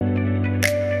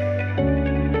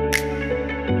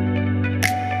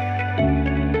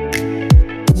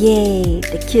Yay,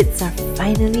 the kids are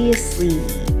finally asleep.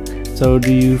 So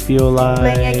do you feel like...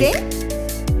 Playing a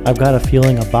game? I've got a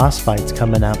feeling a boss fight's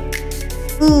coming up.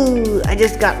 Ooh, I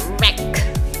just got wrecked.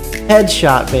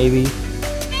 Headshot, baby.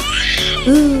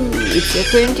 Ooh, it's your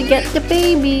turn to get the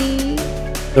baby.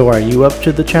 So are you up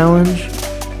to the challenge?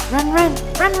 Run, run,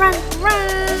 run, run,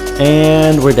 run.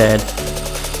 And we're dead.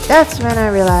 That's when I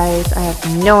realized I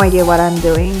have no idea what I'm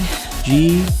doing.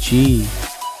 GG.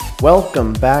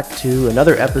 Welcome back to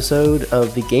another episode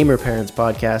of the Gamer Parents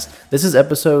Podcast. This is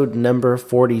episode number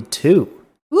 42.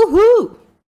 Woohoo!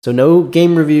 So no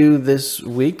game review this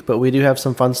week, but we do have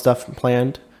some fun stuff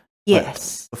planned.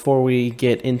 Yes. But before we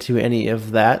get into any of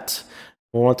that,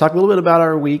 we want to talk a little bit about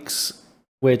our weeks,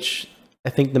 which I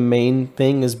think the main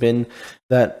thing has been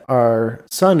that our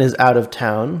son is out of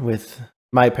town with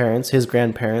my parents, his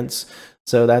grandparents.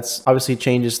 So that's obviously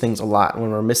changes things a lot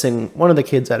when we're missing one of the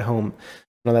kids at home.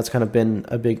 That's kind of been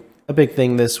a big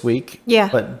thing this week. Yeah.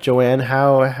 But Joanne,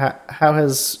 how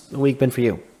has the week been for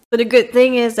you? So the good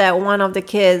thing is that one of the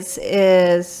kids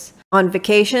is on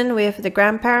vacation with the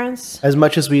grandparents. As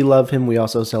much as we love him, we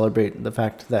also celebrate the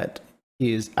fact that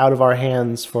he is out of our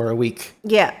hands for a week.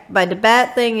 Yeah, but the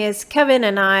bad thing is Kevin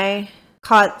and I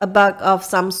caught a bug of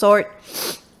some sort.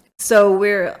 So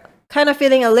we're kind of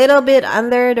feeling a little bit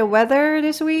under the weather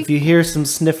this week. If you hear some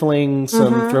sniffling,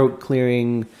 some throat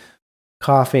clearing,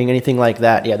 coughing, anything like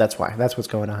that, yeah, that's why. That's what's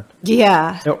going on.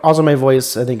 Yeah. Also, my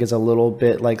voice, I think, is a little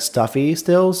bit like stuffy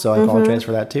still, so I apologize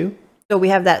for that too. So we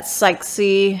have that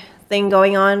sexy thing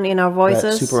going on in our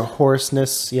voices. That super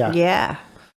hoarseness, yeah. Yeah.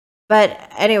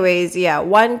 But anyways, yeah,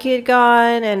 one kid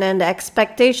gone, and then the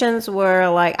expectations were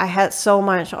like I had so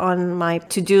much on my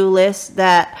to-do list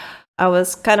that I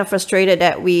was kind of frustrated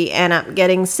that we end up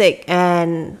getting sick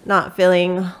and not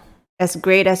feeling as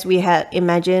great as we had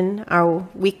imagined our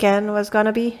weekend was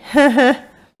gonna be.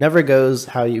 Never goes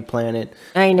how you plan it.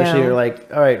 I know. Especially you're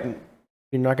like, all right,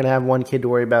 you're not gonna have one kid to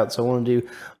worry about, so I want to do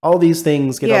all these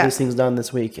things, get all these things done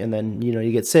this week, and then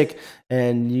you get sick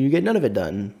and you get none of it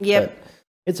done. Yep. But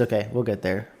it's okay, we'll get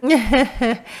there.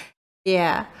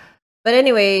 Yeah. But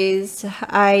anyways,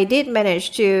 I did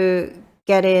manage to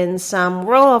get in some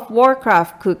World of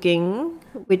Warcraft cooking,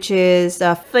 which is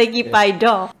a flaky pie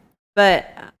dough. But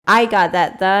I got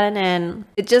that done, and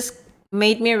it just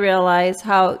made me realize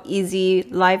how easy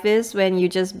life is when you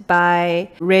just buy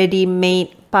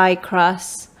ready-made pie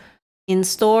crust in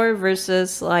store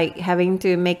versus like having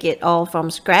to make it all from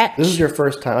scratch. This is your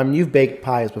first time. I mean, you've baked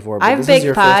pies before, but I've this is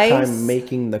your baked first pies. time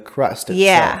making the crust itself.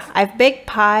 Yeah, I've baked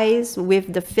pies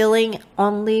with the filling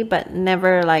only, but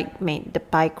never like made the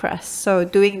pie crust. So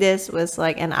doing this was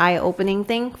like an eye-opening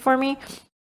thing for me.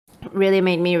 Really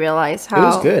made me realize how it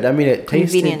was good. I mean, it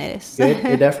tasted convenient it is. good.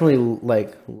 It definitely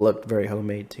looked very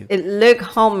homemade too. It looked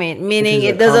homemade, meaning Which is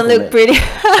it a doesn't look compliment. pretty.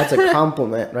 That's a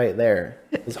compliment right there.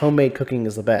 Because homemade cooking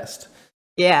is the best.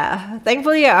 Yeah,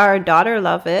 thankfully our daughter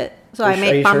loved it. So I Are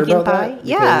made you pumpkin sure about pie. that?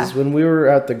 Yeah. Because when we were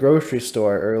at the grocery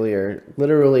store earlier,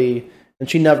 literally, and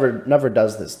she never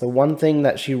does this. The one thing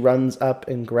that she runs up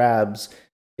and grabs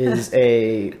is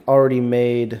a already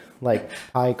made like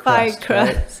pie crust. Pie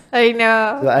crust. I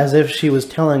know. As if she was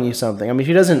telling you something. I mean,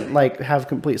 she doesn't like have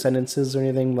complete sentences or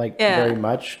anything very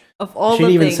much. Of all She the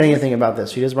didn't even things. say anything about this.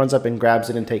 She just runs up and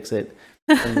grabs it and takes it.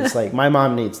 And it's like, my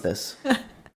mom needs this.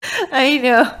 I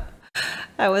know.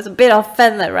 I was a bit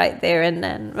offended right there and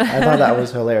then. I thought that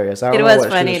was hilarious. I don't It know was what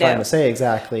funny she was trying though. to say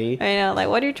exactly. I know, like,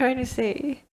 what are you trying to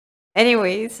say?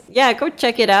 Anyways, yeah, go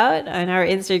check it out on our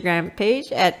Instagram page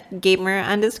at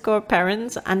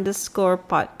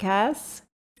gamer_parents_podcast.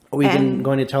 Are we And-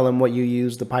 going to tell them what you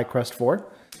use the pie crust for?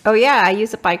 Oh yeah, I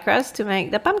used the pie crust to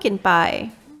make the pumpkin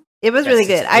pie. It was really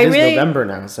good. It is November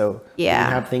now, so Yeah. you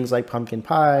can have things like pumpkin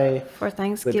pie, for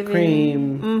Thanksgiving. whipped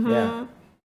cream. Mhm. Yeah.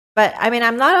 But I mean,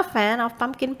 I'm not a fan of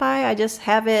pumpkin pie. I just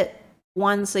have it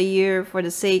once a year for the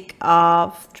sake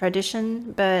of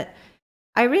tradition. But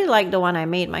I really like the one I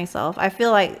made myself. I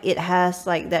feel like it has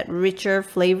like that richer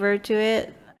flavor to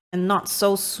it and not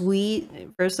so sweet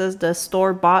versus the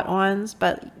store-bought ones.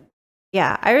 But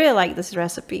yeah, I really like this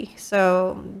recipe.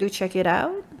 So do check it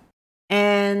out.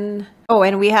 And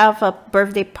we have a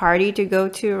birthday party to go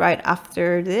to right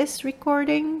after this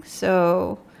recording.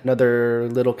 So Another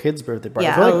little kid's birthday party.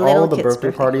 Yeah, I feel a like little all the kid's birthday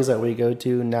birthday. parties that we go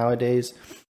to nowadays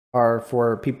are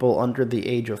for people under the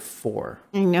age of 4.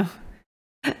 I know.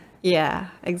 Yeah,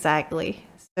 exactly.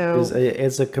 So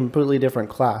It's a completely different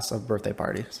class of birthday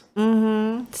parties.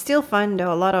 still fun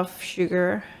though. A lot of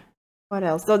sugar. What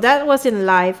else? So that was in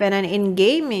life, and then in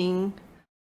gaming,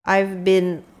 I've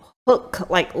been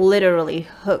literally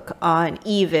hooked on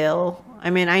Evil. I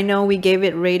mean, I know we gave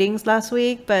it ratings last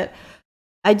week, but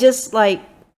I just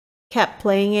kept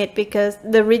playing it because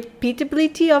the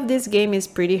repeatability of this game is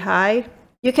pretty high.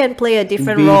 You can play a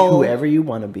different be role. whoever you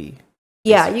want to be.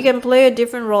 Yeah, you can play a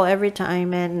different role every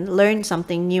time and learn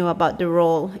something new about the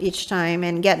role each time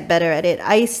and get better at it.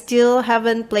 I still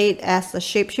haven't played as a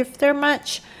shapeshifter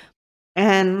much,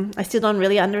 and I still don't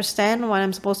really understand what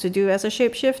I'm supposed to do as a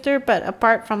shapeshifter. But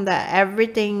apart from that,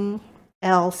 everything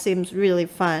else seems really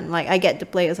fun. Like I get to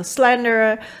play as a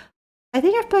slenderer. I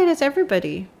think I've played as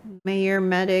everybody: mayor,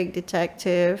 medic,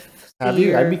 detective. I'd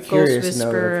seer, be ghost curious to know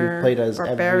if whisperer, you've played as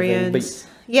everything. barbarians. But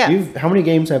Yeah. how many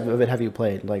games of it have you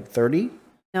played? Like 30?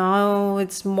 No,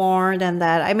 it's more than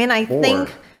that. I mean, I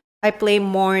think I play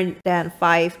more than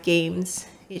 5 games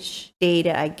each day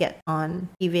that I get on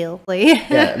Evil Play.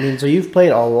 Yeah, I mean, so you've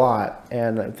played a lot,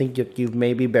 and I think you've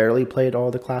maybe barely played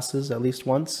all the classes at least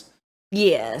once.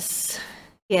 Yes.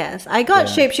 Yes. I got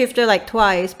Yeah. Shapeshifter like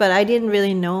twice, but I didn't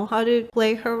really know how to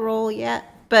play her role yet.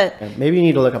 But Yeah, maybe you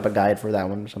need to look up a guide for that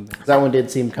one or something. 'Cause that one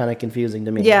did seem kind of confusing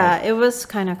to me. yeah, Like, it was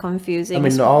kind of confusing. I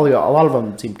mean, a lot of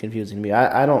them seem confusing to me.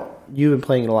 I don't. You've been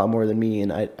playing it a lot more than me,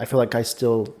 and I feel like I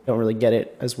still don't really get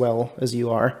it as well as you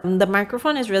are. The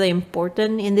microphone is really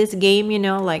important in this game,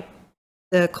 like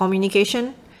the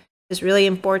communication is really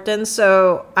important.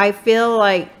 So I feel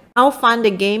like how fun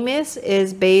the game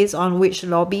is based on which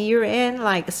lobby you're in.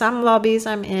 Like some lobbies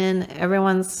I'm in,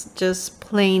 everyone's just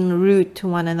plain rude to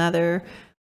one another.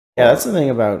 Yeah, that's the thing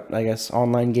about, I guess,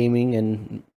 online gaming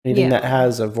and anything Yeah. that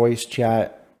has a voice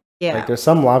chat. Yeah. Like there's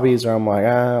some lobbies where I'm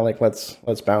like, let's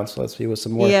bounce, let's be with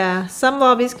some more. Yeah, some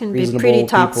lobbies can be reasonable pretty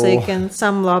toxic people. and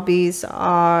some lobbies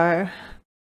are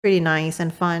pretty nice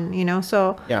and fun,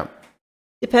 So Yeah.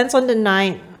 depends on the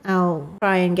night. I'll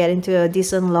try and get into a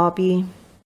decent lobby.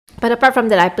 But apart from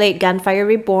that, I played Gunfire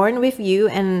Reborn with you,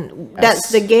 and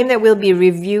that's Yes. the game that we'll be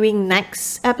reviewing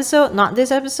next episode, not this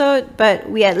episode, but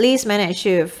we at least managed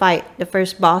to fight the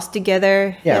first boss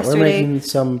together Yeah, yesterday. we're making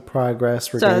some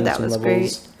progress. We're So getting that some was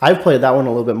levels. great. I've played that one a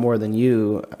little bit more than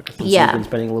you. Since Yeah. You've been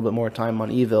spending a little bit more time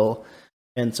on Evil,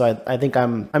 and so I think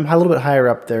I'm a little bit higher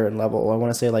up there in level. I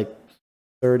want to say like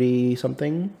 30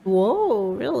 something.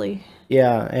 Whoa, really?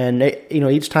 Yeah, and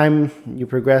each time you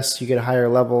progress, you get a higher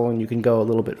level, and you can go a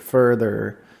little bit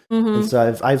further. And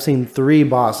so I've seen 3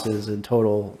 bosses in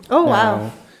total. Oh, now.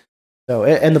 wow. So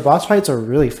and the boss fights are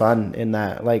really fun in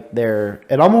that. Like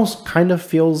it almost kind of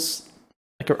feels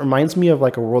like it reminds me of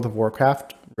like a World of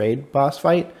Warcraft raid boss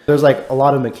fight. There's like a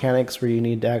lot of mechanics where you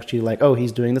need to actually like, oh,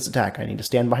 he's doing this attack, I need to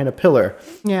stand behind a pillar.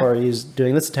 Yeah. Or he's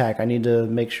doing this attack, I need to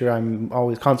make sure I'm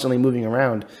always constantly moving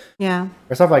around. Yeah.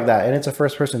 Or stuff like that. And it's a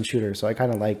first person shooter, so I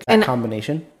kind of like that And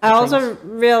combination. I of also things.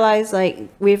 realized, like,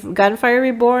 with Gunfire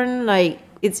Reborn, like,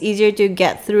 it's easier to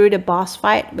get through the boss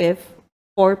fight with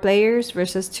 4 players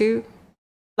versus 2.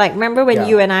 Like, remember when Yeah.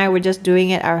 you and I were just doing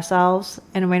it ourselves,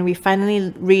 and when we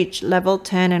finally reached level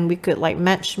 10 and we could, like,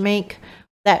 match make,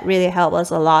 that really helped us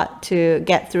a lot to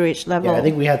get through each level. Yeah, I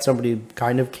think we had somebody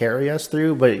kind of carry us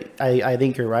through, but I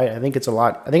think you're right. I think it's a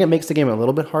lot. I think it makes the game a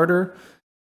little bit harder,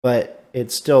 but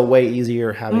it's still way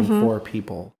easier having 4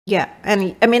 people. Yeah,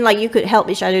 and I mean, like, you could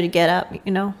help each other to get up,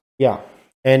 Yeah,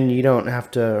 and you don't have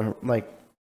to like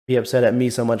be upset at me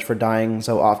so much for dying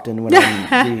so often when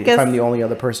if I'm the only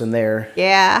other person there.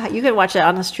 Yeah, you could watch it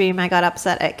on the stream. I got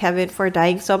upset at Kevin for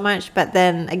dying so much, but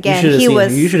then again,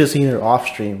 You should have seen her off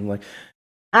stream. Like,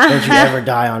 don't you ever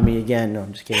die on me again? No,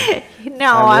 I'm just kidding.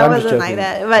 No, I'm I just wasn't like joking.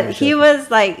 that. I'm But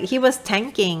just he was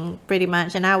tanking pretty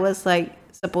much, and I was like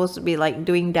supposed to be like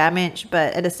doing damage,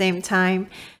 but at the same time,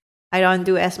 I don't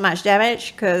do as much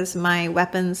damage because my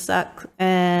weapons suck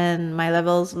and my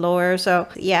level's lower. So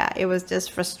yeah, it was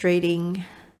just frustrating.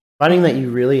 Finding that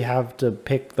you really have to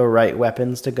pick the right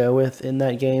weapons to go with in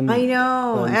that game. I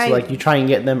know. So like you try and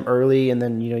get them early, and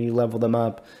then you level them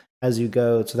up as you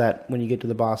go, so that when you get to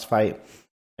the boss fight,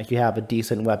 like you have a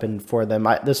decent weapon for them.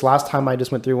 This last time I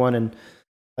just went through one, and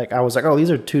like I was like, oh,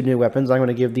 these are 2 new weapons. I'm going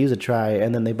to give these a try,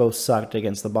 and then they both sucked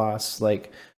against the boss.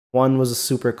 Like one was a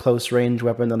super close range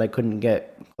weapon that I couldn't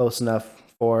get close enough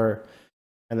for,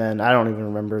 and then I don't even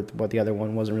remember what the other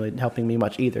one wasn't really helping me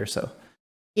much either. So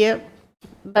Yep.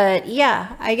 But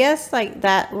yeah, I guess like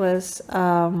that was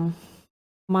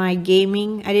my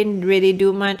gaming. I didn't really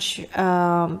do much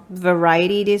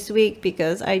variety this week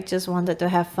because I just wanted to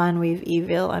have fun with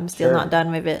Evil. I'm still Sure. not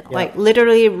done with it. Yeah. Like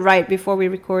literally right before we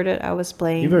recorded, I was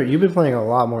playing you've been playing a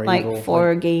lot more like Evil.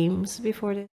 4 games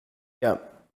before this. Yeah,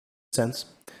 sense.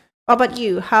 How about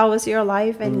you? How was your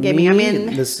life and gaming? I mean,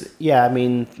 I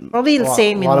mean, probably the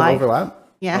same in a lot life. of overlap.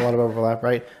 Yeah. A lot of overlap,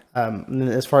 right? And then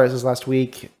as far as this last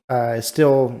week,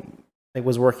 still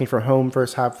was working from home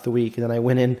first half of the week, and then I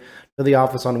went in to the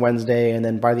office on Wednesday, and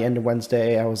then by the end of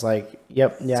Wednesday, I was like,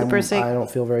 "Yep, yeah, Super sick. I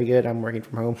don't feel very good. I'm working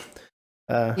from home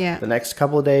Yeah. the next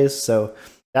couple of days." So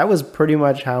that was pretty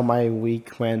much how my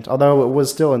week went. Although it was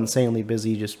still insanely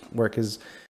busy. Just work has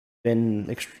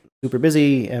been super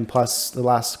busy, and plus the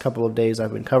last couple of days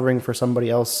I've been covering for somebody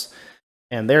else,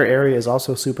 and their area is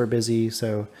also super busy.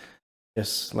 So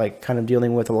just like kind of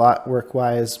dealing with a lot work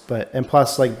wise, and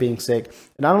plus like being sick.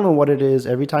 And I don't know what it is.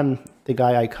 Every time the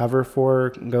guy I cover for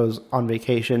goes on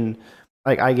vacation,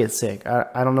 like I get sick.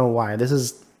 I don't know why. This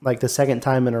is like the second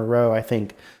time in a row I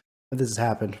think that this has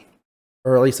happened,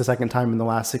 or at least the second time in the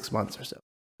last 6 months or so.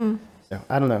 So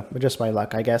I don't know, but just my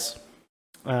luck, I guess.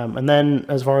 And then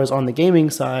as far as on the gaming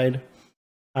side,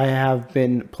 I have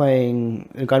been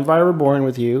playing Gunfire Reborn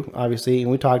with you, obviously,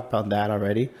 and we talked about that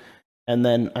already. And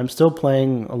then I'm still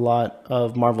playing a lot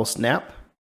of Marvel Snap.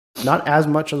 Not as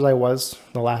much as I was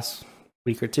the last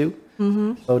week or two.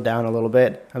 Slowed down a little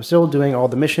bit. I'm still doing all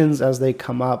the missions as they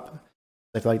come up.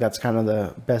 I feel like that's kind of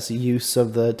the best use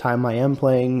of the time I am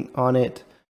playing on it.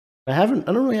 I don't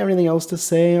really have anything else to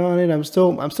say on it. I'm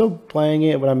still playing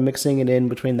it, but I'm mixing it in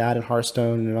between that and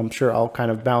Hearthstone, and I'm sure I'll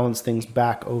kind of balance things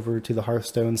back over to the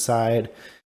Hearthstone side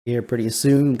here pretty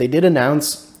soon. They did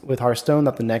announce with Hearthstone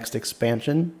that the next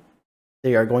expansion,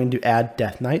 they are going to add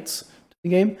Death Knights to the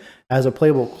game as a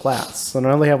playable class. So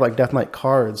not only have like Death Knight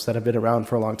cards that have been around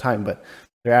for a long time, but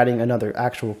they're adding another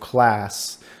actual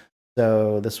class.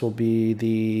 So this will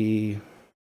be how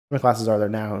many classes are there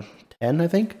now? 10, I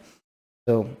think.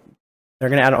 So they're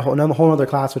going to add a whole other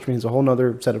class, which means a whole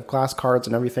other set of class cards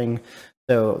and everything.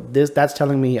 So that's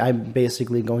telling me I'm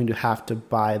basically going to have to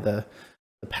buy the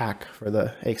pack for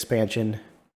the expansion,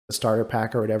 the starter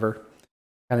pack or whatever.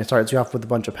 And it starts you off with a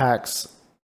bunch of packs.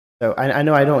 So I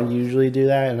know I don't usually do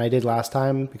that, and I did last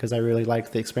time because I really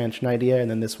liked the expansion idea,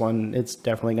 and then this one, it's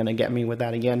definitely going to get me with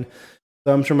that again.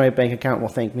 So I'm sure my bank account will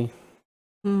thank me.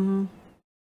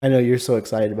 I know you're so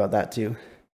excited about that too.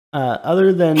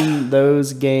 Other than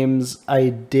those games, I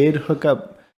did hook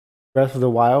up Breath of the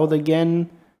Wild again,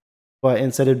 but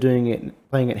instead of playing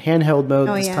it handheld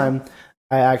mode this time,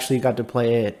 I actually got to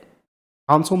play it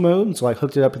console mode. So I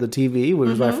hooked it up to the TV, which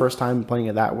was my first time playing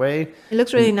it that way. It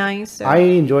looks really nice. So. I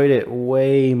enjoyed it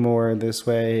way more this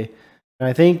way. And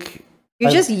I think you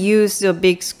just use the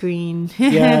big screen.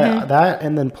 Yeah, that,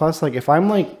 and then plus like if I'm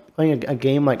like playing a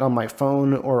game like on my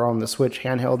phone or on the Switch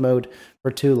handheld mode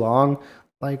for too long,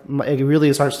 like it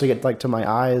really starts to get like to my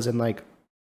eyes, and like,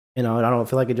 you know, I don't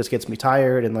feel like it just gets me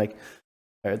tired, and like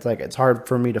it's hard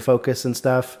for me to focus and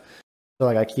stuff. So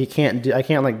like I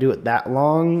can't like do it that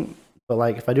long. But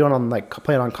like if I do it on like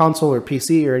play it on console or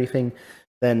PC or anything,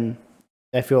 then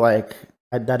I feel like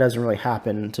that doesn't really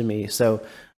happen to me. So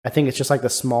I think it's just like the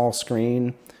small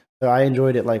screen. So I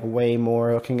enjoyed it like way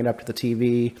more hooking it up to the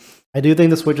TV. I do think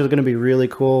the Switch is going to be really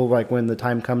cool, like when the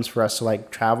time comes for us to like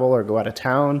travel or go out of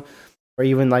town, or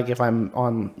even like if I'm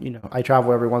on, you know, I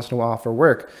travel every once in a while for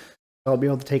work. I'll be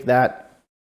able to take that,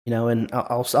 you know, and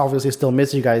I'll obviously still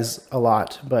miss you guys a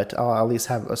lot, but I'll at least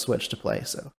have a Switch to play.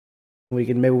 So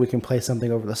maybe we can play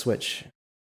something over the Switch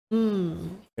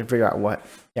and figure out what.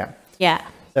 Yeah.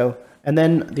 So, and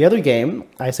then the other game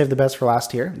I saved the best for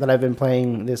last here that I've been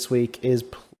playing this week is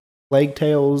Plague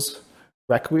Tales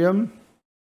Requiem,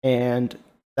 and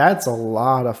that's a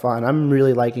lot of fun. I'm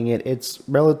really liking it. It's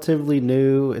relatively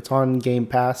new. It's on Game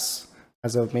Pass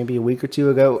as of maybe a week or two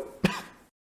ago,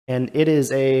 and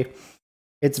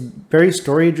it's very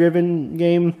story driven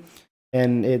game,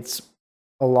 and it's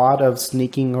a lot of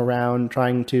sneaking around,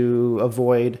 trying to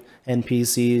avoid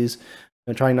NPCs,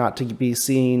 and trying not to be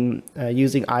seen,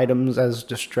 using items as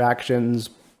distractions.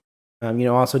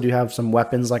 Also do have some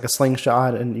weapons like a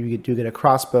slingshot, and you do get a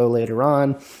crossbow later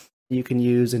on you can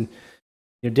use, and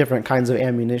different kinds of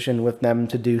ammunition with them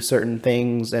to do certain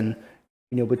things. And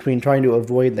between trying to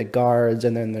avoid the guards,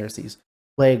 and then there's these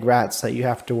plague rats that you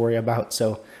have to worry about.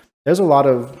 So there's a lot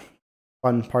of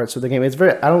fun parts of the game. I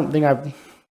don't think I've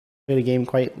played a game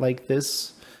quite like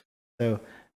this. So,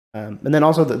 and then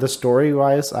also the story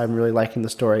wise, I'm really liking the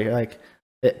story. Like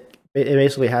it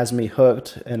basically has me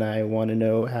hooked, and I want to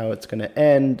know how it's going to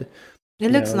end.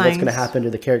 It looks nice. What's going to happen to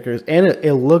the characters, and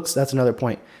it looks. That's another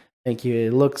point. Thank you.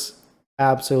 It looks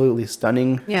absolutely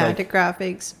stunning. Yeah, like, the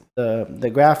graphics. The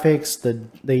graphics,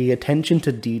 the attention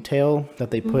to detail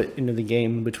that they put into the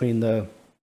game, between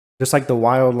just like the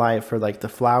wildlife or like the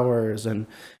flowers and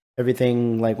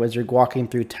everything, like as you're walking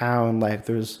through town, like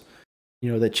there's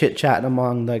the chit chat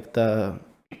among like the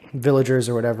villagers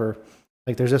or whatever.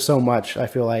 Like there's just so much. I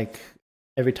feel like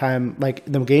every time, like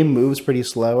the game moves pretty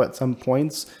slow at some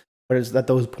points, but it's at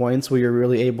those points where you're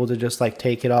really able to just like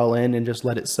take it all in and just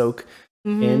let it soak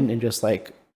in and just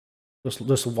like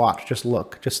just watch, just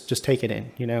look, just take it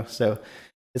in, you know. So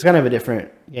it's kind of a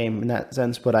different game in that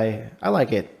sense, but I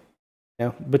like it. You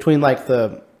know, between like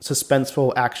the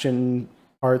suspenseful action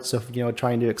parts of, you know,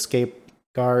 trying to escape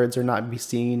guards or not be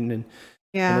seen, and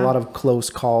a lot of close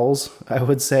calls, I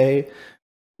would say.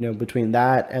 You know, between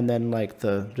that and then like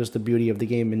the beauty of the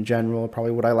game in general,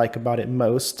 probably what I like about it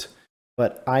most.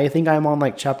 But I think I'm on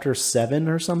like chapter 7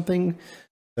 or something,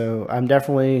 so I'm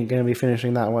definitely gonna be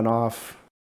finishing that one off.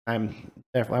 I'm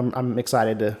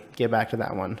excited to get back to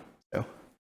that one. So,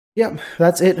 yep,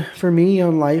 that's it for me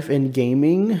on life and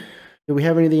gaming. Do we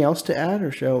have anything else to add,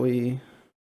 or shall we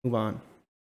move on?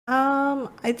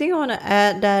 I think I want to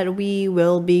add that we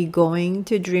will be going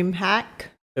to DreamHack.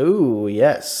 Oh,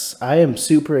 yes. I am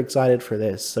super excited for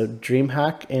this. So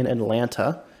DreamHack in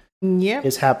Atlanta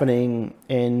is happening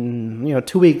in,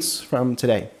 2 weeks from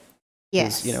today.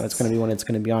 Yes. It's going to be when it's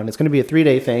going to be on. It's going to be a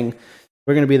 3-day thing.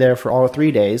 We're going to be there for all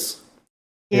 3 days.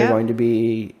 We're going to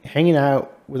be hanging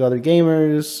out with other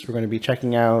gamers. We're going to be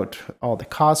checking out all the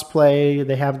cosplay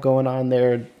they have going on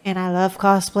there. And I love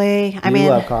cosplay. I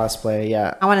love cosplay,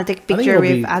 yeah. I want to take a picture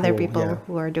with other people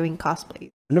who are doing cosplay.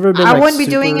 I've never been, I wouldn't be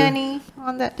doing any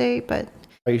on that day, but...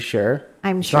 Are you sure?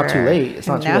 I'm sure. It's not too late. It's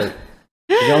not too late.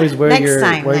 You can always wear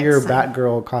your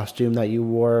Batgirl costume that you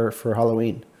wore for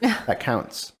Halloween. That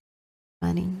counts.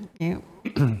 Funny. Yeah.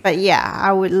 But yeah,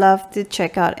 I would love to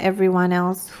check out everyone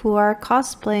else who are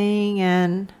cosplaying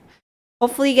and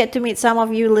hopefully get to meet some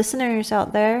of you listeners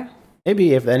out there.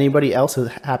 Maybe if anybody else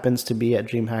happens to be at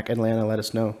DreamHack Atlanta, let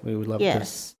us know. We would love to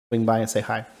swing by and say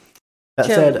hi. That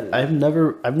said, I've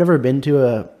never been to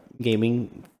a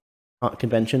gaming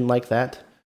convention like that.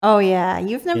 Oh yeah,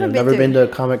 you've never been to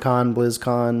Comic-Con,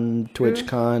 BlizzCon,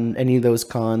 TwitchCon, any of those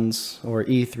cons, or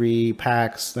E3,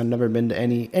 PAX. I've never been to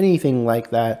anything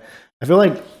like that. I feel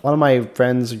like a lot of my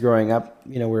friends growing up,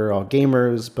 we were all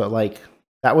gamers, but like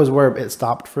that was where it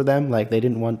stopped for them. Like they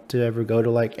didn't want to ever go to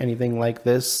like anything like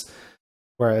this.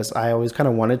 Whereas I always kind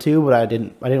of wanted to, but I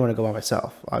didn't want to go by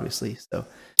myself, obviously. So.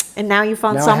 And now you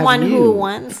found someone who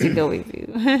wants to go with you.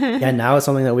 Yeah, now it's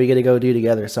something that we get to go do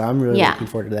together. So I'm really looking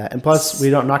forward to that. And plus,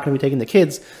 we're not going to be taking the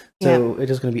kids, so it's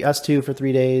just going to be us two for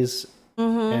 3 days,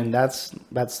 and that's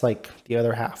like the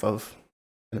other half of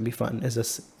going to be fun. It's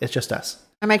just us.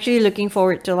 I'm actually looking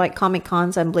forward to like Comic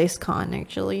Cons and BlizzCon.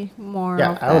 Actually, more.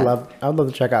 Yeah, I would love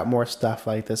to check out more stuff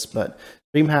like this. But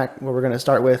DreamHack, what we're going to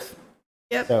start with.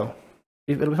 Yep. So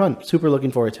it'll be fun. Super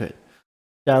looking forward to it.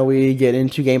 Shall we get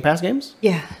into Game Pass games?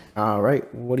 Yeah. All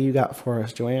right. What do you got for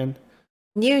us, Joanne?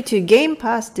 New to Game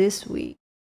Pass this week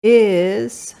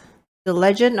is The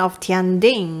Legend of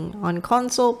Tianding on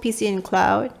console, PC, and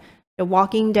cloud. The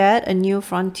Walking Dead: A New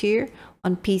Frontier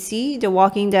on PC. The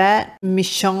Walking Dead: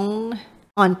 Mission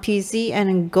on PC,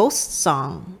 and Ghost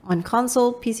Song on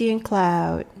console, PC, and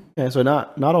cloud. Yeah, so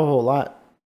not a whole lot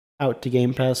out to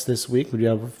Game Pass this week. We do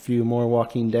have a few more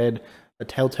Walking Dead, a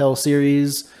Telltale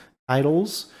series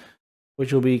titles,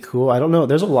 which will be cool. I don't know.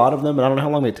 There's a lot of them, but I don't know how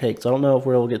long they take. So I don't know if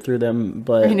we'll get through them,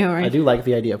 but I know, right? I do like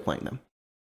the idea of playing them.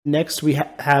 Next, we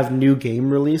have new game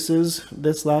releases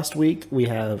this last week. We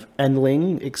have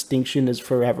Endling: Extinction is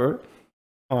Forever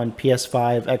on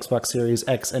PS5, Xbox Series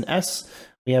X and S.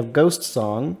 We have Ghost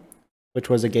Song, which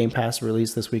was a Game Pass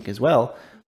release this week as well,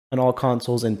 on all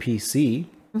consoles and PC.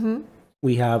 Mm-hmm.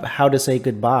 We have How to Say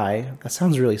Goodbye. That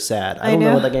sounds really sad. I don't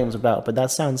know what that game's about, but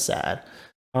that sounds sad.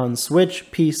 On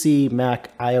Switch, PC,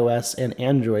 Mac, iOS, and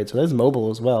Android. So there's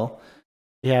mobile as well.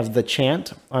 We have The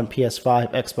Chant on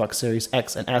PS5, Xbox Series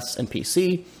X and S, and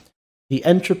PC. The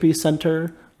Entropy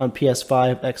Center on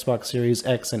PS5, Xbox Series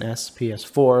X and S,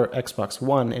 PS4, Xbox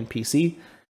One, and PC.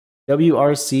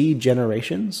 WRC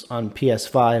Generations on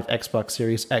PS5, Xbox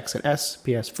Series X and S,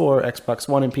 PS4, Xbox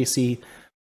One, and PC.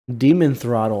 Demon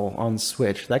Throttle on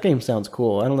Switch. That game sounds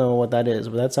cool. I don't know what that is,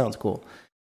 but that sounds cool.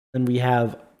 Then we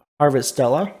have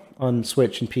Harvestella on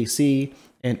Switch and PC,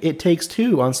 and It Takes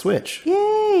Two on Switch.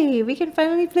 Yay! We can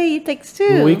finally play It Takes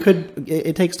Two.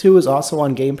 It Takes Two is also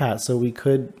on Game Pass, so we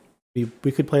could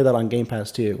play that on Game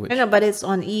Pass too. I know, but it's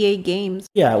on EA Games.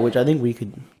 Yeah, which I think we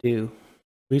could do.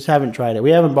 We just haven't tried it. We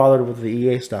haven't bothered with the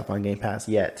EA stuff on Game Pass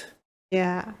yet.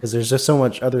 Yeah, because there's just so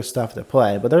much other stuff to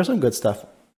play. But there's some good stuff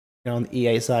on the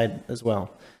EA side as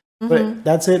well. Mm-hmm. But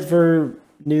that's it for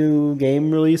new game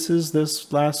releases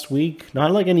this last week.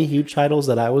 Not like any huge titles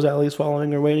that I was at least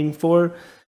following or waiting for.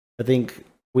 I think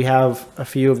we have a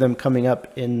few of them coming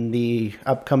up in the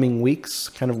upcoming weeks,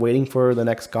 kind of waiting for the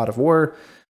next God of War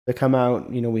to come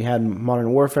out. We had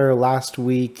Modern Warfare last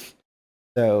week.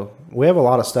 So we have a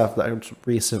lot of stuff that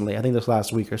recently. I think this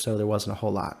last week or so there wasn't a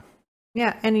whole lot.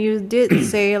 Yeah, and you did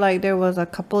say like there was a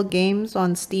couple games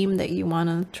on Steam that you want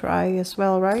to try as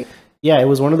well, right? Yeah, it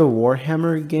was one of the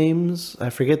Warhammer games. I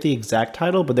forget the exact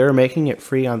title, but they were making it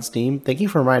free on Steam. Thank you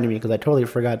for reminding me because I totally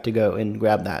forgot to go and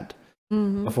grab that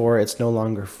before it's no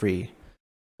longer free.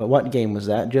 But what game was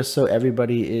that? Just so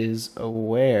everybody is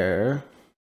aware,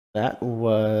 that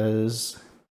was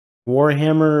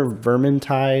Warhammer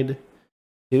Vermintide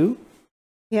 2.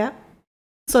 Yeah.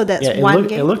 So that's Yeah, one it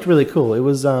game. looked really cool. It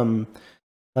was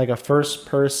like a first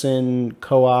person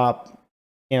co-op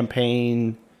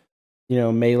campaign,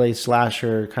 melee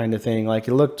slasher kind of thing. Like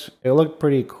it looked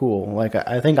pretty cool. Like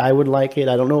I think I would like it.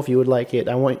 I don't know if you would like it.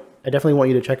 I definitely want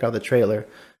you to check out the trailer.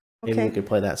 Maybe we could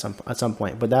play that at some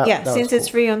point. But that Yeah, that since was it's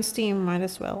cool. free on Steam, might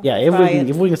as well. Yeah,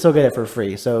 if we can still get it for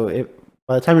free. So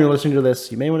by the time you're listening to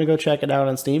this, you may want to go check it out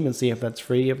on Steam and see if that's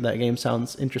free, if that game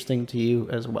sounds interesting to you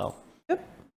as well. Yep.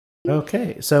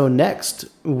 Okay, so next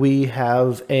we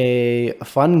have a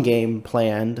fun game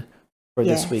planned for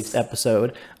this week's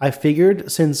episode. I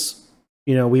figured since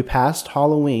we passed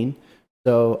Halloween,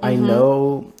 so I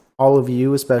know all of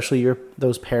you, especially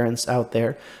those parents out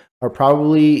there, are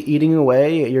probably eating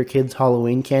away at your kids'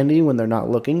 Halloween candy when they're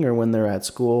not looking or when they're at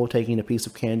school taking a piece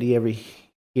of candy every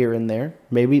here and there.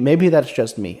 Maybe that's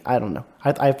just me. I don't know.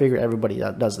 I figure everybody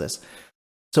does this.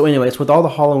 So anyways, with all the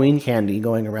Halloween candy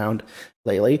going around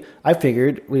lately, I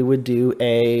figured we would do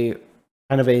a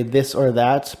kind of a this or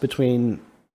that between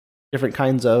different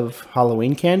kinds of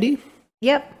Halloween candy.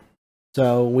 Yep.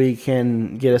 So we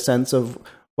can get a sense of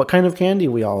what kind of candy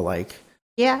we all like.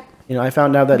 Yeah. I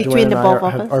found out that Between Joanna the and both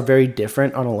I of us. are very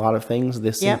different on a lot of things,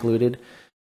 this included.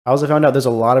 I also found out there's a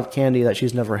lot of candy that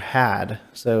she's never had.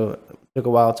 So it took a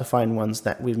while to find ones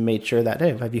that we've made sure that,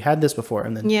 hey, have you had this before?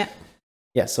 And then,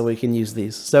 yeah, so we can use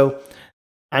these. So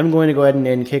I'm going to go ahead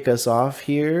and kick us off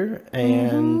here.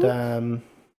 And, or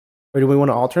do we want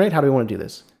to alternate? How do we want to do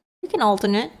this? You can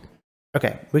alternate.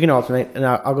 Okay, we can alternate. And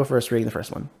I'll go first reading the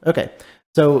first one. Okay,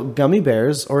 so gummy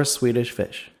bears or Swedish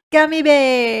fish? Gummy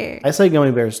bear. I say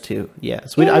gummy bears too. Yeah,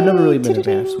 I've never really been a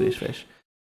fan of Swedish fish.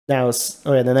 Now,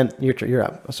 then you're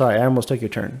up. Sorry, I almost took your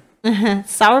turn.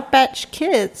 Sour Patch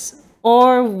Kids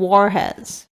or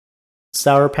Warheads?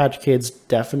 Sour Patch Kids,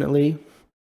 definitely.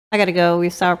 I gotta go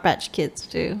with Sour Patch Kids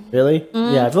too. Really?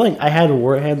 Yeah, I feel like I had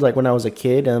Warheads like when I was a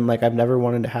kid, and like I've never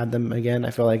wanted to have them again.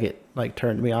 I feel like it like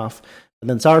turned me off. And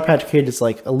then Sour Patch Kid is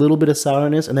like a little bit of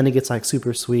sourness, and then it gets like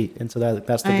super sweet, and so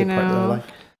that's the good part that I like.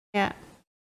 Yeah.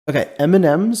 Okay,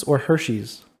 M&M's or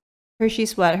Hershey's?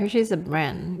 Hershey's what? Hershey's a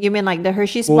brand. You mean like the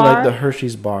Hershey's Well, bar? like the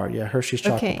Hershey's bar. Yeah, Hershey's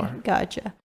chocolate bar.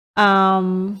 Gotcha.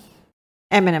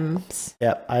 M&M's.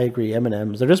 Yeah, I agree.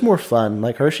 M&M's. They're just more fun.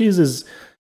 Like Hershey's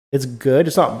it's good.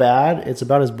 It's not bad. It's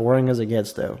about as boring as it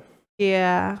gets, though.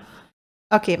 Yeah.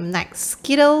 Okay, next.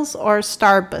 Skittles or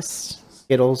Starburst?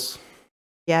 Skittles.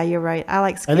 Yeah, you're right. I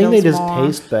like Skittles I think they just more.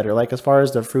 taste better. Like as far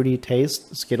as the fruity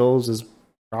taste, Skittles is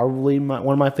probably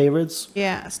one of my favorites.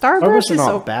 Yeah, Starburst are is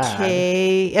not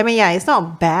okay. I mean, yeah, it's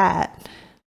not bad.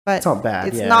 But it's not bad.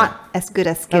 It's yeah. not as good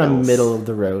as Skittles. Kind of middle of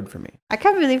the road for me. I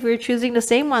can't believe we're choosing the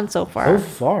same one so far. So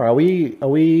far, are we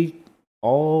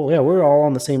all? Yeah, we're all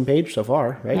on the same page so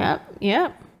far, right? Yep.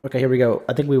 Yep. Okay, here we go.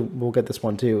 I think we'll get this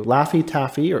one too. Laffy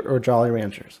Taffy or Jolly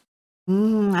Ranchers?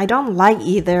 I don't like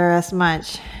either as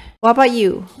much. What about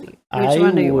you? Which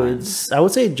one do you want? I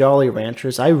would say Jolly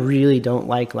Ranchers. I really don't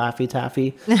like Laffy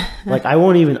Taffy. Like I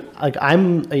won't even like.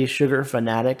 I'm a sugar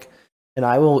fanatic, and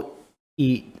I will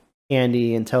eat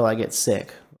candy until I get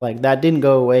sick. Like that didn't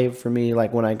go away for me.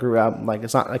 Like when I grew up, like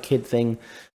it's not a kid thing.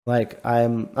 Like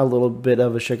I'm a little bit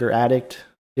of a sugar addict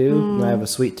too. I have a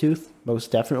sweet tooth,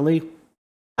 most definitely.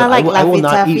 But I like I will Laffy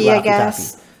not eat Taffy, Laffy I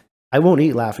guess. Taffy. I won't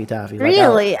eat Laffy Taffy. Like,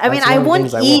 Really? I mean, that's I one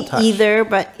of the won't things eat touch. either,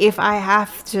 but if I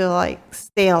have to like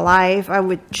stay alive, I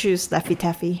would choose Laffy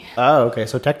Taffy. Oh, okay.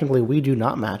 So technically, we do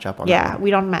not match up on that. Yeah, one.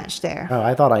 we don't match there. Oh,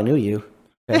 I thought I knew you.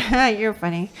 Okay. You're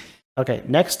funny. Okay,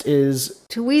 next is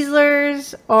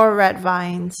Twizzlers or Red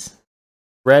Vines?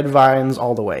 Red Vines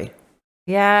all the way.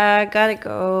 Yeah, gotta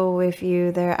go with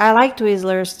you there. I like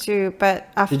Twizzlers too, but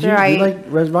after Did you like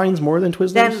Red Vines more than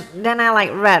Twizzlers? then I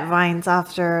like Red Vines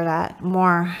after that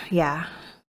more. Yeah.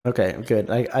 Okay, good.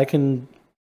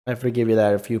 I forgive you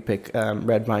that if you pick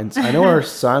Red Vines. I know our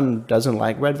son doesn't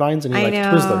like Red Vines and he likes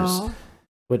Twizzlers,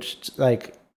 which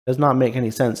like does not make any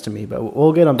sense to me. But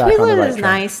we'll get him back on the Twizzlers right is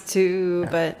track. nice too,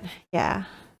 but yeah.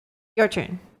 Your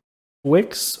turn.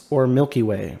 Twix or Milky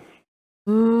Way?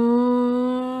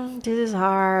 This is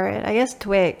hard. I guess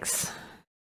Twix.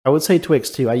 I would say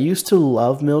Twix too. I used to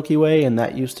love Milky Way, and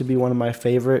that used to be one of my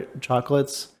favorite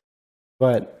chocolates.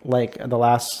 But like the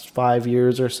last 5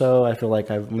 years or so, I feel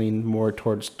like I've leaned more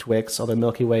towards Twix, although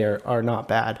Milky Way are not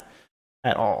bad.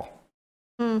 at all.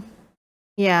 Hmm.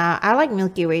 Yeah, I like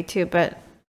Milky Way too, but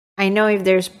I know if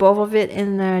there's both of it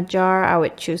in the jar, I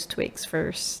would choose Twix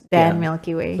first, then Yeah.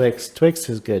 Milky Way. Twix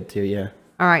is good too. Yeah.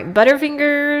 All right,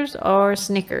 Butterfingers or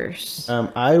Snickers?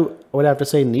 I would have to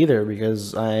say neither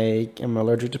because I am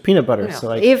allergic to peanut butter. No,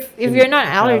 So if you're not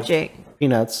allergic,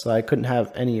 peanuts, so I couldn't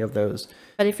have any of those.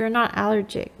 but if you're not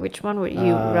allergic, which one would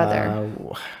you rather?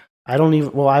 I don't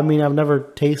even. Well, I mean, I've never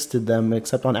tasted them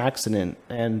except on accident,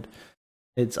 and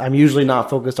I'm usually not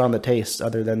focused on the taste,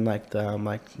 other than like the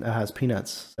like it has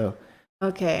peanuts. So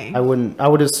Okay. I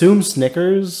would assume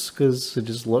Snickers because it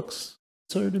just looks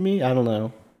so to me. I don't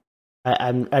know.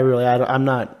 I'm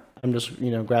not. I'm just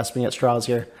grasping at straws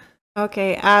here.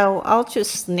 Okay, I'll choose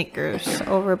Snickers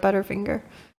over Butterfinger.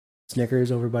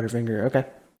 Snickers over Butterfinger. Okay.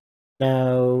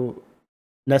 Now,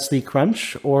 Nestle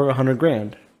Crunch or 100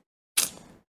 Grand.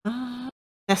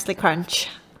 Nestle Crunch.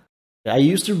 I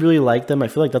used to really like them. I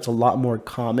feel like that's a lot more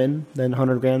common than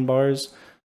 100 Grand bars.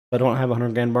 I don't have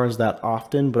 100 Grand bars that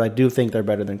often, but I do think they're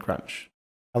better than Crunch,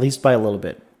 at least by a little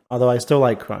bit. Although I still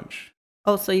like Crunch.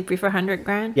 Oh, so you prefer 100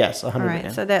 grand? Yes, 100 All right,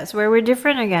 Grand. so that's where we're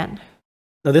different again.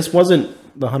 No, this wasn't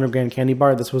the 100 Grand candy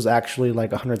bar. This was actually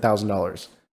like $100,000.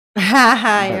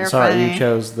 You're Sorry, funny. you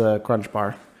chose the Crunch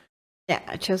bar. Yeah,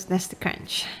 I chose Nestle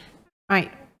Crunch. All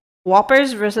right,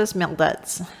 Whoppers versus Milk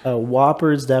Duds.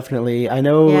 Whoppers, definitely. I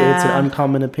know it's an Yeah.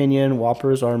 uncommon opinion.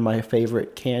 Whoppers are my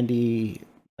favorite candy,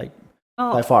 like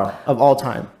Oh, by far, of all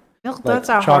time. Milk Like Duds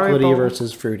are chocolatey horrible.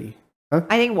 versus fruity.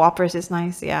 I think Whoppers is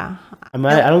nice. Yeah. I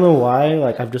don't know why.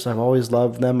 Like I've always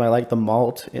loved them. I like the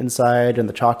malt inside and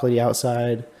the chocolatey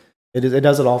outside. It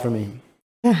does it all for me.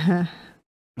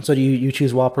 So do you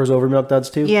choose Whoppers over Milk Duds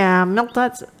too? Yeah, Milk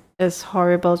Duds is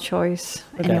horrible choice.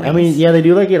 Okay. I Anyways. mean, yeah, they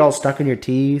do like get all stuck in your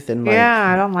teeth and like,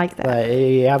 Yeah, I don't like that. like,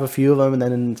 you have a few of them and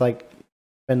then it's like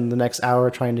spend the next hour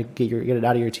trying to get it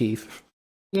out of your teeth.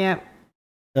 Yeah.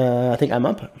 I think I'm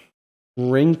up.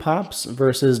 Ring Pops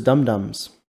versus Dum Dums.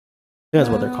 That's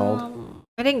what they're called.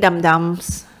 I think Dum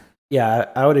Dums. Yeah,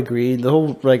 I would agree. The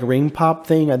whole like ring pop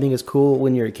thing, I think is cool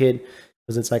when you're a kid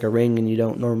because it's like a ring and you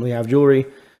don't normally have jewelry.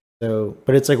 So,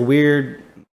 but it's like weird.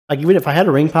 Like even if I had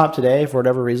a ring pop today for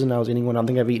whatever reason, I was eating one. I don't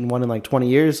think I've eaten one in like 20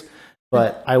 years,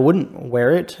 but I wouldn't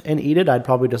wear it and eat it. I'd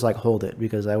probably just like hold it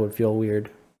because I would feel weird,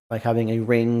 like having a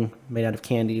ring made out of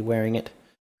candy, wearing it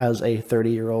as a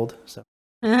 30-year-old. So.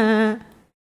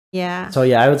 Yeah. So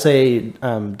yeah, I would say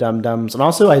Dum Dums, and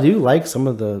also I do like some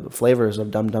of the flavors of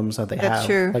Dum Dums that they That's have.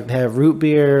 true. Like they have root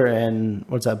beer and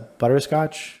what's that,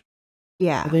 butterscotch?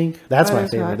 Yeah. I think that's my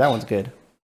favorite. Butterscotch. That one's good.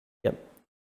 Yep,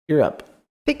 you're up.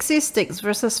 Pixie Sticks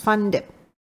versus Fun Dip.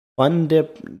 Fun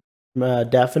Dip,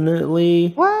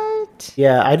 definitely. What?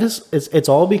 Yeah, it's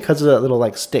all because of that little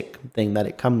like stick thing that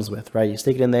it comes with, right? You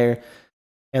stick it in there,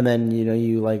 and then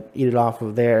you like eat it off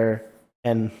of there.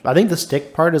 And I think the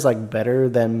stick part is like better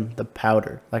than the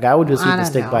powder. Like I would just eat I the don't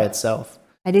stick know. by itself.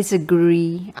 I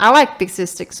disagree. I like Pixie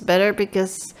Sticks better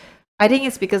because I think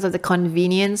it's because of the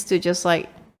convenience to just like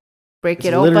break It's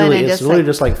it open literally and it's just literally like,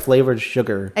 just like flavored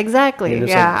sugar. exactly. You're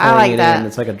just, Yeah, I pouring like it that. in.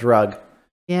 It's like a drug.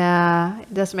 Yeah,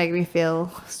 it does make me feel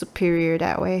superior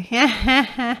that way.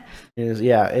 I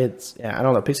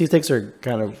don't know. Pixie sticks are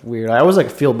kind of weird. I always like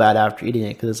feel bad after eating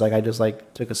it because it's like I just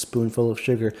like took a spoonful of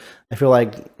sugar. I feel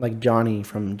like Johnny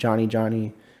from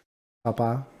Johnny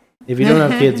Papa. If you don't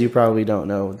have kids, you probably don't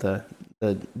know the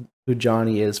who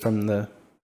Johnny is from the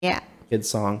Yeah. kids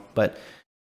song. But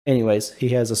anyways, he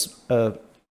has a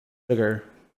sugar.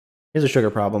 He has a sugar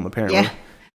problem apparently.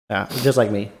 Yeah, just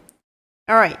like me.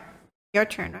 All right. Your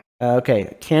turn. Right?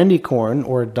 Okay, candy corn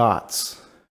or dots.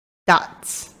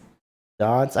 Dots.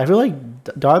 Dots. I feel like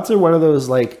dots are one of those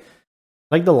like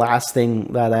the last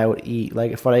thing that I would eat.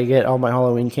 Like if I get all my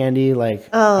Halloween candy, like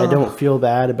I don't feel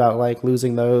bad about like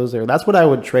losing those, or that's what I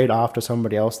would trade off to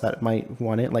somebody else that might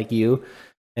want it, like you,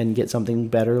 and get something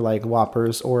better like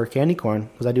Whoppers or candy corn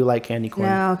because I do like candy corn.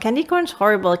 No, candy corn's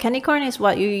horrible. Candy corn is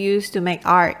what you use to make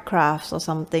art crafts or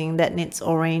something that needs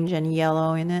orange and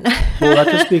yellow in it. Well,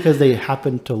 that's just because they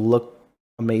happen to look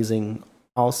amazing.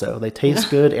 Also, they taste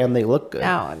good and they look good.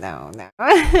 No.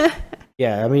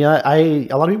 Yeah, I mean, I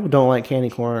a lot of people don't like candy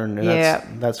corn, and Yeah.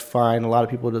 that's fine. A lot of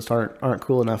people just aren't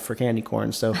cool enough for candy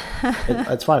corn, so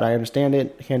it's fine. I understand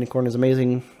it. Candy corn is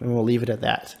amazing, and we'll leave it at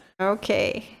that.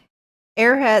 Okay.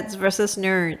 Airheads versus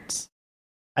Nerds.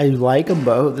 I like them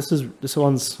both. This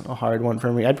one's a hard one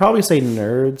for me. I'd probably say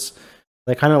Nerds.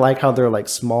 I kind of like how they're like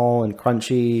small and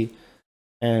crunchy,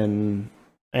 and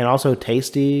also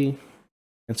tasty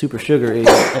and super sugary.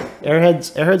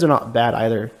 Airheads are not bad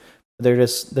either. They're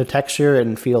just their texture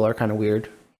and feel are kind of weird.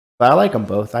 But I like them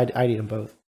both. I'd eat them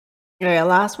both. Okay,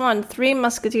 last one. Three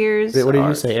Musketeers. Wait, what did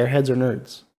you say? Airheads or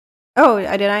nerds? Oh,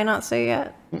 did I not say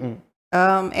yet? Mm-mm.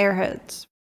 Airheads.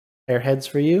 Airheads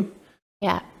for you?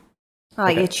 Yeah. I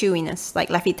like the chewiness, like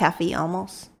Laffy Taffy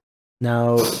almost.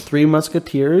 Now, Three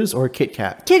Musketeers or Kit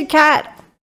Kat? Kit Kat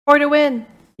for the win.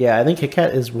 Yeah, I think Kit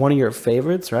Kat is one of your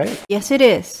favorites, right? Yes, it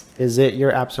is. Is it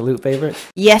your absolute favorite?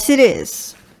 Yes, it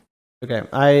is. Okay,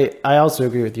 I also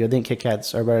agree with you. I think Kit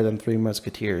Kats are better than Three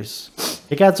Musketeers.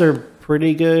 Kit Kats are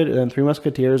pretty good, and Three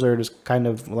Musketeers are just kind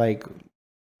of like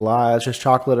blah. It's just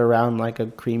chocolate around like a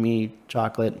creamy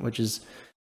chocolate, which is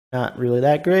not really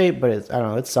that great, but it's, I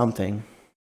don't know, it's something.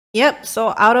 Yep,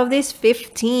 so out of these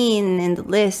 15 in the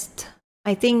list,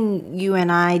 I think you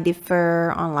and I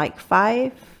differ on like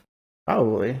 5.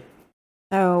 Probably.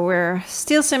 So we're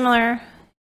still similar,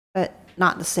 but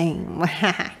not the same.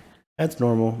 That's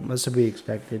normal. That's to be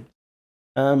expected.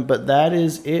 But that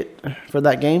is it for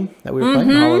that game that we were playing.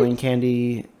 Halloween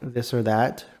Candy, this or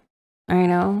that. I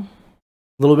know.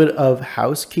 A little bit of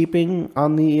housekeeping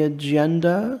on the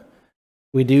agenda.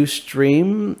 We do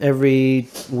stream every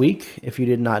week. If you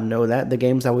did not know that, the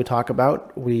games that we talk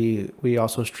about, we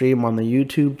also stream on the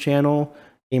YouTube channel,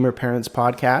 Gamer Parents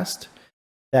Podcast.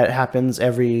 That happens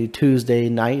every Tuesday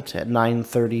night at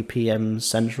 9:30 p.m.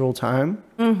 Central Time.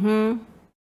 Mm-hmm.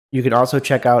 You can also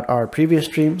check out our previous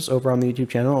streams over on the YouTube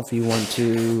channel if you want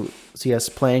to see us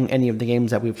playing any of the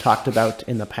games that we've talked about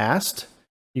in the past.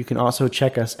 You can also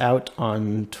check us out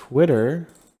on Twitter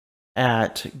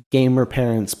at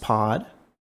GamerParentsPod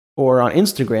or on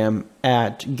Instagram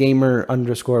at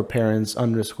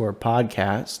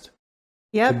gamer_parents_podcast.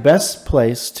 Yep. The best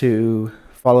place to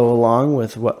follow along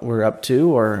with what we're up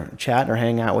to or chat or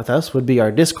hang out with us would be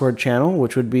our Discord channel,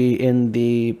 which would be in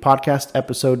the podcast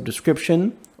episode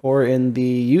description or in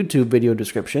the YouTube video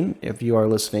description if you are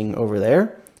listening over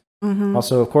there. Mm-hmm.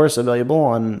 Also, of course, available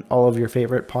on all of your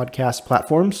favorite podcast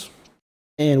platforms.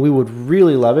 And we would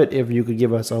really love it if you could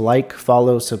give us a like,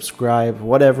 follow, subscribe,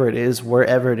 whatever it is,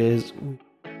 wherever it is. We'd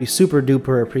be super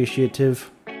duper appreciative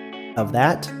of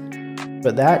that.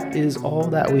 But that is all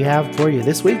that we have for you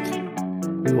this week.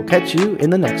 We will catch you in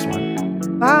the next one.